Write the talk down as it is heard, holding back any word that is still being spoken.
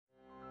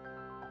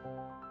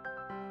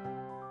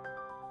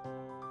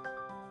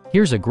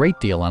Here's a great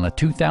deal on a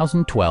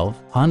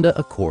 2012 Honda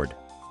Accord.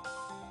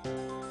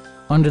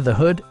 Under the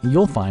hood,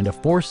 you'll find a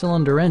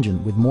 4-cylinder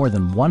engine with more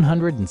than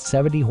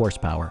 170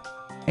 horsepower.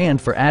 And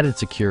for added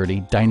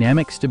security,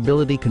 dynamic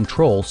stability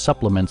control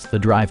supplements the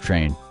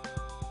drivetrain.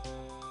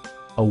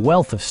 A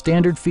wealth of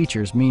standard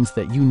features means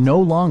that you no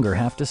longer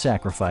have to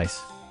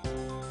sacrifice,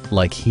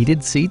 like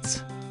heated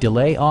seats,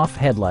 delay-off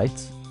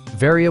headlights,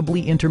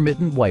 variably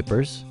intermittent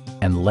wipers,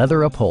 and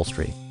leather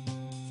upholstery.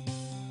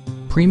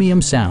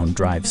 Premium sound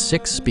drives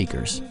 6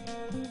 speakers,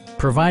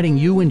 providing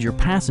you and your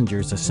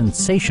passengers a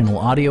sensational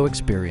audio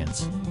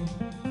experience.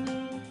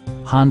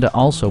 Honda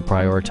also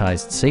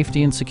prioritized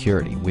safety and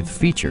security with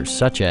features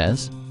such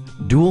as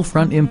dual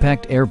front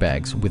impact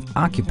airbags with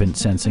occupant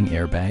sensing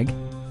airbag,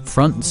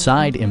 front and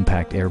side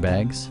impact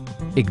airbags,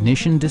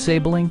 ignition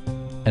disabling,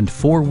 and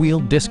 4-wheel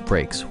disc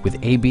brakes with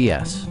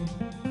ABS.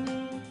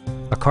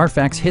 A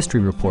Carfax history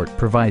report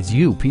provides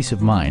you peace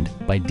of mind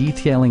by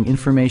detailing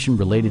information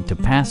related to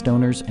past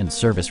owners and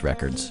service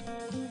records.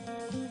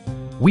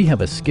 We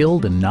have a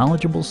skilled and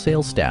knowledgeable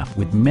sales staff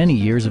with many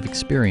years of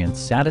experience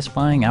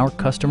satisfying our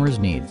customers'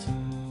 needs.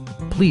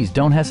 Please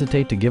don't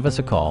hesitate to give us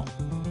a call.